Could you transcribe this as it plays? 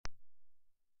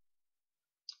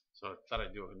So I thought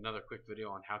I'd do another quick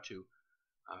video on how to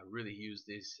really use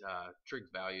these trig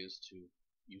values to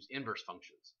use inverse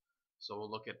functions. So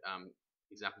we'll look at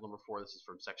example number 4. This is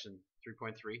from section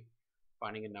 3.3,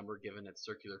 finding a number given its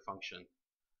circular function.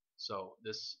 So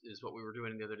this is what we were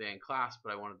doing the other day in class,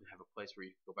 but I wanted to have a place where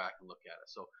you could go back and look at it.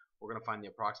 So we're going to find the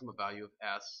approximate value of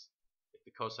s if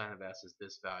the cosine of s is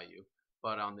this value,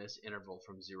 but on this interval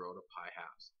from 0 to pi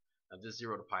halves. Now this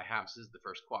 0 to pi halves is the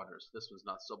first quadrant, so this one's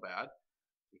not so bad,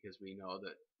 because we know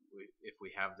that if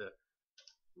we have the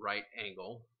right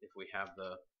angle, if we have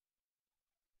the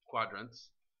quadrants,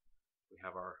 we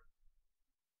have our,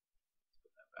 let's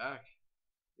put that back,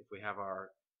 if we have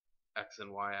our x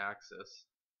and y axis,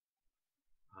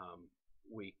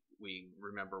 we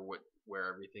remember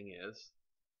where everything is.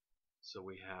 So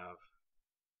we have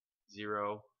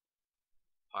 0,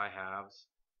 pi halves,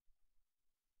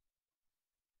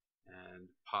 and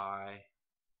pi,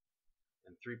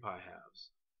 and 3 pi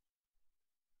halves.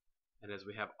 And as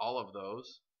we have all of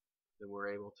those, then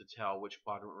we're able to tell which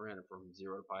quadrant we're in from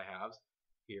 0 to pi halves.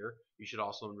 Here, you should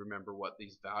also remember what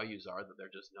these values are, that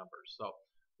they're just numbers. So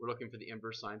we're looking for the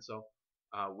inverse sign, so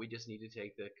we just need to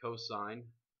take the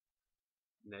cosine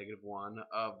 -1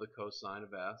 of the cosine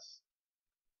of s.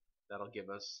 That'll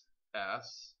give us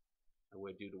s. And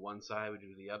we do to one side, we do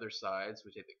to the other side, so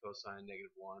we take the cosine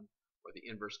 -1, or the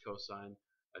inverse cosine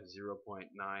of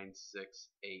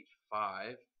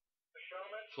 0.9685.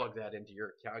 Plug that into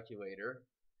your calculator,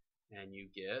 and you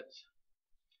get,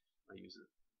 I'll use a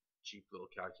cheap little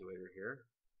calculator here.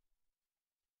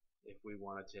 If we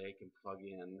want to take and plug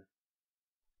in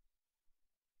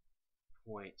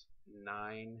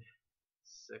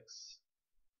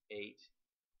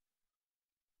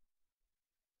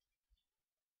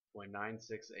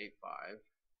 0.9685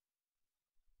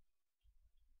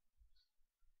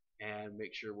 and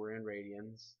make sure we're in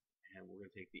radians, and we're going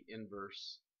to take the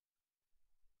inverse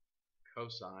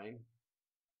cosine,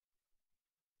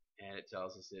 and it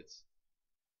tells us it's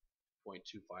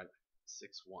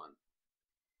 0.2561.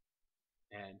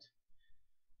 And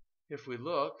if we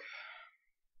look,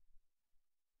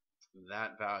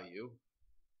 that value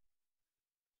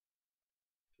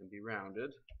can be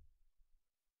rounded,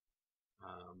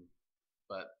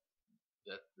 but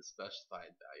that's the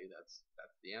specified value. That's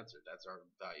the answer. That's our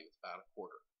value. It's about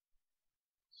 1/4.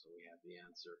 So we have the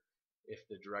answer. If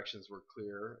the directions were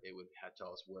clear, it would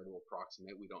tell us where to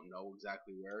approximate. We don't know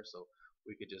exactly where, so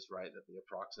we could just write that the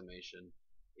approximation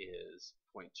is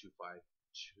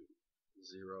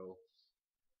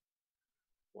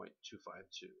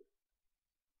 0.252.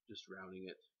 Just rounding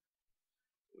it.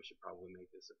 We should probably make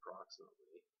this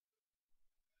approximately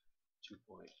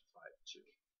 2.52.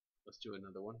 Let's do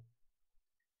another one.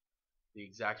 The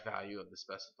exact value of the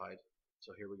specified.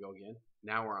 So here we go again.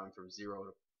 Now we're on from 0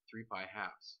 to 3 pi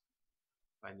halves.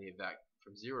 Find the exact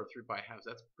from 0 to 3 pi halves.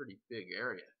 That's a pretty big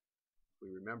area. If we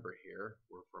remember here,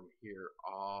 we're from here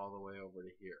all the way over to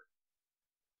here,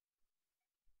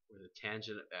 where the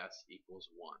tangent of s equals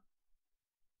 1.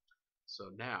 So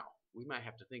now we might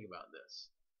have to think about this.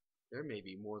 There may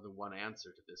be more than one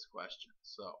answer to this question.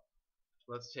 So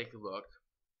let's take a look.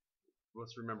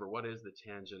 Let's remember, what is the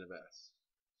tangent of s?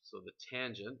 So the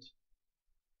tangent,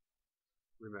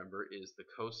 remember, is the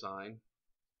cosine.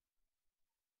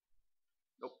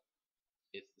 Nope,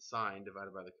 it's the sine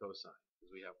divided by the cosine, because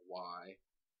we have y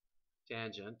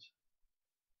tangent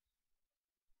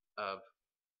of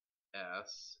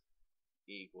s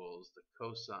equals the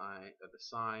cosine of the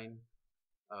sine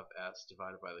of s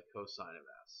divided by the cosine of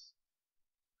s.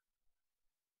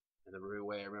 And the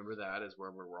way I remember that is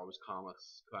where we're always cosine,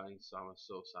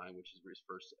 cosine, which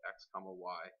refers to x comma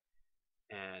y,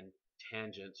 and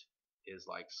tangent is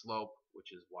like slope,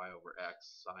 which is y over x,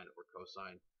 sine over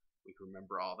cosine. We can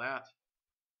remember all that.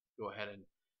 Go ahead, and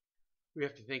we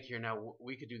have to think here now.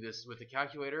 We could do this with the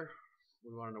calculator.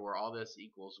 We want to know where all this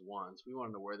equals 1, so we want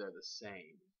to know where they're the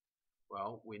same.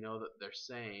 Well, we know that they're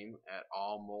same at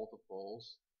all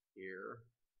multiples here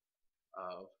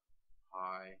of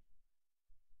pi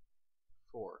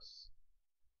fourths.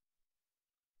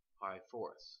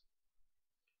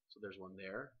 So there's one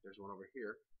there, there's one over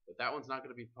here, but that one's not going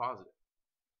to be positive.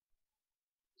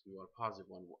 So we want a positive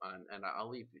one, and I'll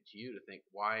leave it to you to think,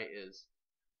 why is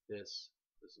this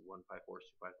is 1 pi fourths,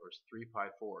 2 pi fourths, 3 pi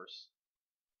fourths.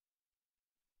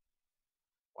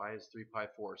 Why is 3 pi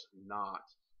fourths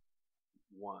not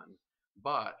 1,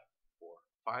 but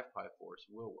 5 pi fourths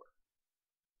will work?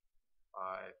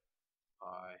 5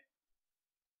 pi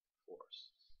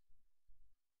fourths.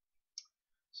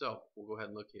 So we'll go ahead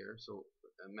and look here. So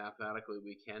mathematically,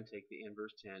 we can take the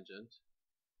inverse tangent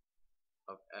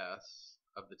of s,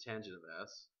 of the tangent of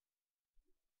s,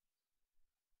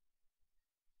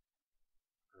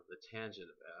 the tangent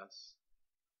of S,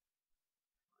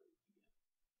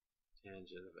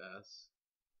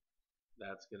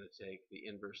 that's going to take the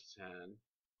inverse tan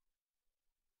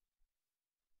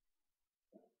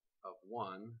of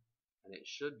 1, and it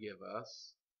should give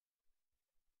us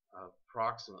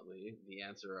approximately the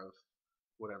answer of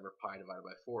whatever pi divided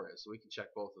by 4 is. So we can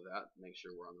check both of that and make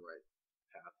sure we're on the right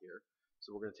path here.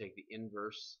 So we're going to take the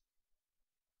inverse.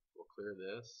 We'll clear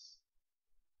this.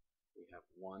 We have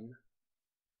 1.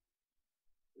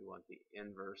 We want the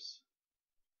inverse.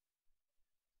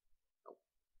 Oh,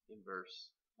 inverse.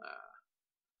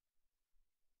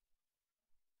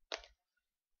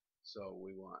 So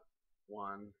we want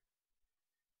 1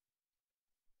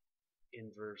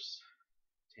 inverse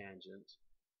tangent,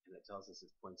 and it tells us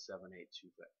it's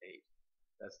 0.7828.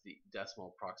 That's the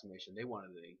decimal approximation. They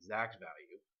wanted an exact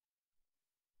value.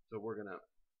 So we're going to,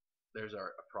 there's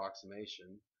our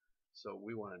approximation. So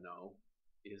we want to know,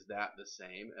 is that the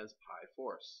same as pi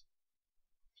force?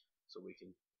 So we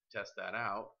can test that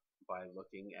out by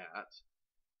looking at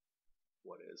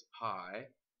what is pi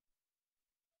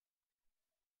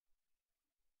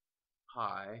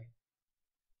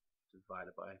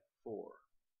divided by 4.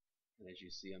 And as you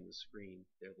see on the screen,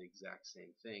 they're the exact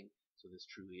same thing. So this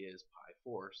truly is pi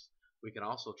force. We can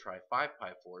also try 5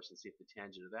 pi force and see if the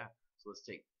tangent of that. So let's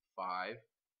take 5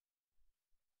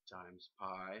 times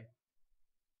pi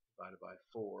divided by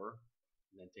 4,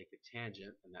 and then take the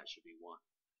tangent, and that should be 1.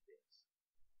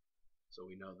 So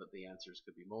we know that the answers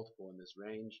could be multiple in this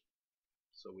range.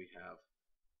 So we have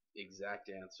the exact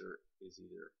answer is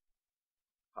either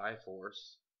pi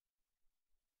force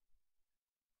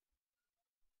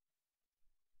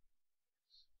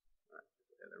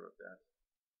I wrote that.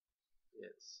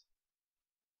 It's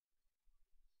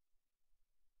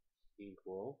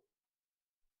equal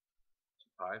to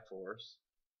pi force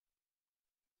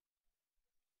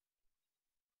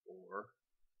or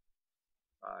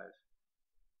 5 pi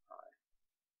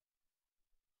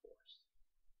force.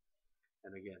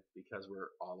 And again, because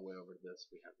we're all the way over to this,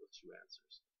 we have those two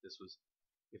answers.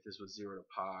 If this was 0 to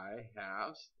pi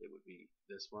halves, it would be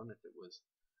this one. If it was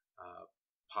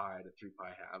pi to 3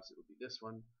 pi halves, it would be this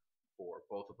one, or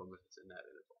both of them if it's in that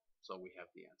interval. So we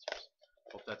have the answers.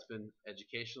 Hope that's been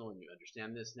educational and you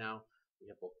understand this now.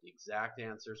 We have both the exact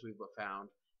answers we've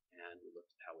found, and we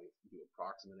looked at how we do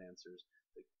approximate answers.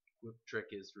 The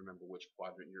trick is to remember which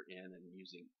quadrant you're in and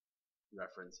using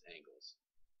reference angles.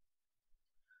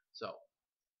 So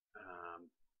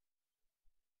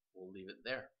we'll leave it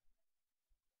there.